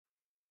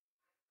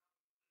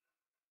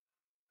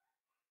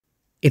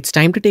It's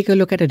time to take a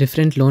look at a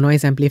different low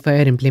noise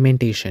amplifier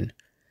implementation.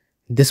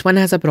 This one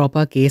has a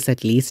proper case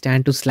at least,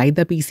 and to slide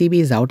the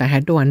PCBs out I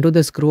had to undo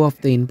the screw of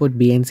the input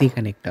BNC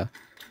connector.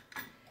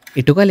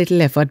 It took a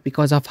little effort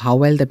because of how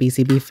well the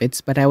PCB fits,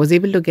 but I was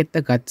able to get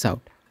the guts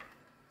out.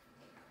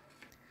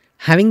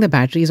 Having the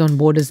batteries on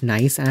board is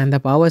nice and the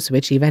power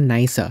switch even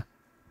nicer.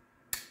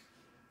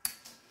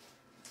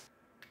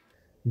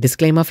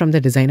 Disclaimer from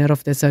the designer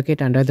of the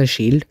circuit under the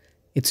shield,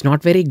 it's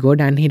not very good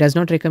and he does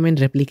not recommend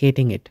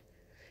replicating it.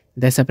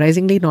 There's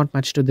surprisingly not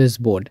much to this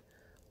board.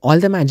 All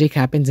the magic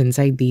happens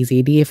inside these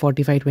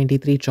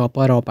ADA4523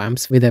 chopper op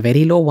amps with a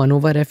very low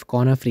 1/f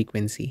corner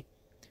frequency.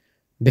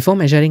 Before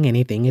measuring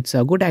anything, it's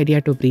a good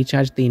idea to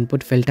pre-charge the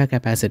input filter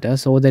capacitor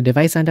so the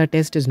device under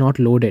test is not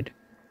loaded.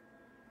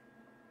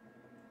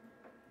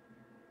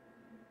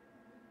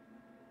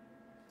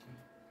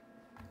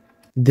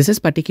 This is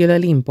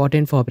particularly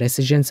important for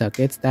precision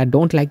circuits that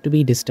don't like to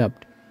be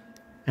disturbed.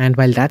 And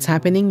while that's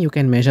happening, you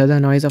can measure the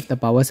noise of the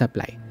power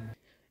supply.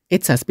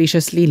 It's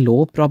suspiciously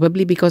low,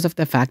 probably because of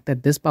the fact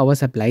that this power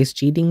supply is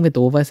cheating with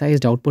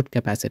oversized output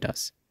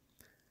capacitors.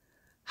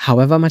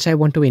 However much I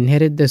want to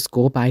inherit this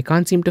scope, I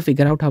can't seem to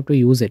figure out how to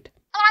use it.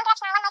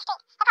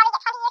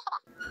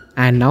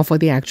 And now for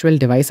the actual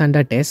device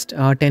under test,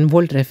 a 10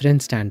 volt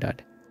reference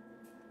standard.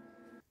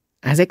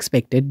 As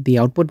expected, the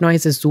output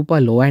noise is super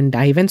low and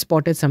I even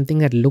spotted something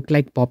that looked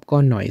like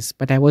popcorn noise,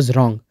 but I was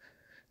wrong.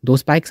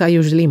 Those spikes are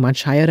usually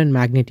much higher in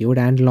magnitude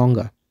and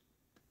longer.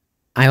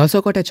 I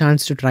also got a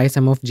chance to try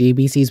some of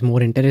JBC's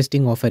more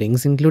interesting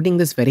offerings, including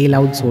this very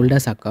loud solder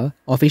sucker,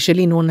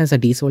 officially known as a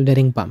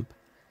desoldering pump.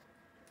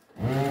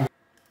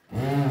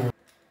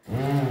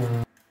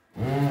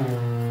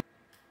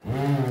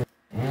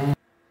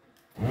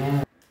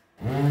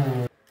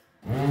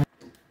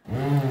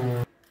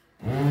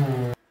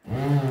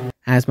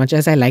 As much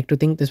as I like to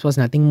think this was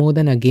nothing more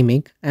than a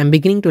gimmick, I'm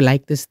beginning to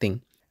like this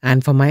thing.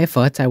 And for my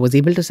efforts, I was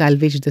able to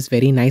salvage this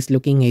very nice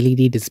looking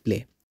LED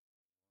display.